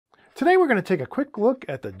Today we're going to take a quick look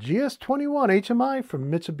at the GS21 HMI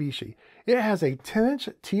from Mitsubishi. It has a 10-inch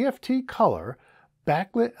TFT color,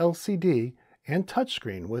 backlit LCD, and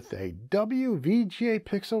touchscreen with a WVGA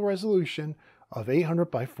pixel resolution of 800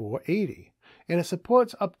 by 480. And it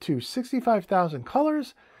supports up to 65,000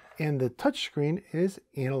 colors, and the touchscreen is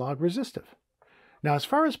analog resistive. Now, as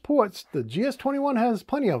far as ports, the GS21 has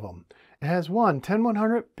plenty of them. It has one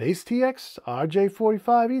 10100 base TX RJ45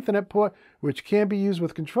 Ethernet port, which can be used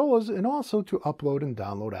with controllers and also to upload and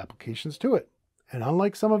download applications to it. And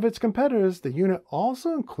unlike some of its competitors, the unit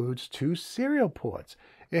also includes two serial ports.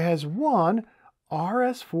 It has one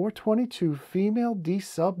RS422 female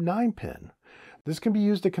D-sub 9-pin. This can be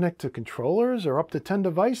used to connect to controllers or up to 10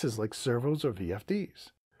 devices like servos or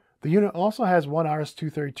VFDs. The unit also has one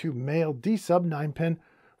RS232 male D-sub 9-pin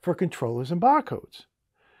for controllers and barcodes.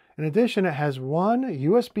 In addition, it has one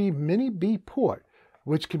USB Mini B port,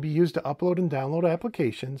 which can be used to upload and download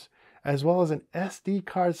applications, as well as an SD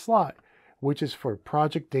card slot, which is for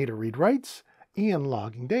project data read-writes and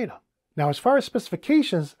logging data. Now, as far as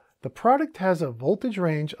specifications, the product has a voltage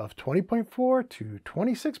range of 20.4 to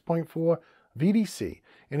 26.4 VDC,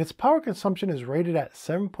 and its power consumption is rated at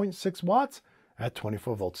 7.6 watts at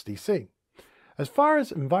 24 volts DC. As far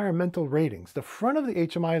as environmental ratings, the front of the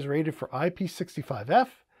HMI is rated for IP65F,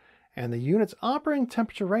 and the unit's operating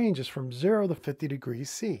temperature range is from 0 to 50 degrees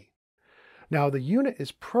C. Now, the unit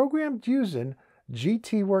is programmed using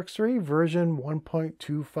GTWorks 3 version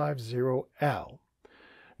 1.250L.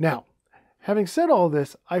 Now, having said all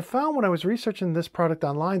this, I found when I was researching this product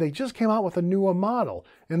online, they just came out with a newer model,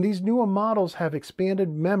 and these newer models have expanded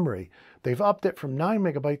memory. They've upped it from 9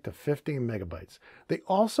 megabytes to 15 megabytes. They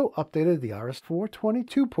also updated the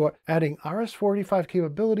RS422 port, adding RS485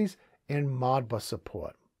 capabilities and Modbus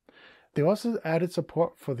support. They also added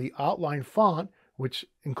support for the outline font, which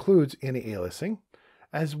includes anti-aliasing,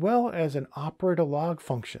 as well as an operator log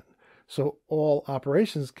function, so all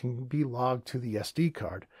operations can be logged to the SD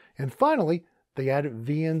card. And finally, they added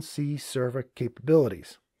VNC server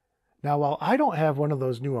capabilities. Now, while I don't have one of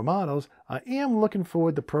those newer models, I am looking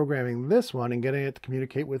forward to programming this one and getting it to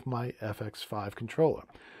communicate with my FX5 controller.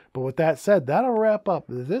 But with that said, that'll wrap up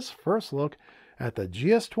this first look at the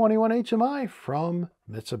GS21 HMI from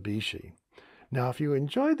Mitsubishi. Now, if you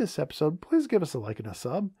enjoyed this episode, please give us a like and a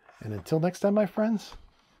sub. And until next time, my friends,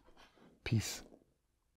 peace.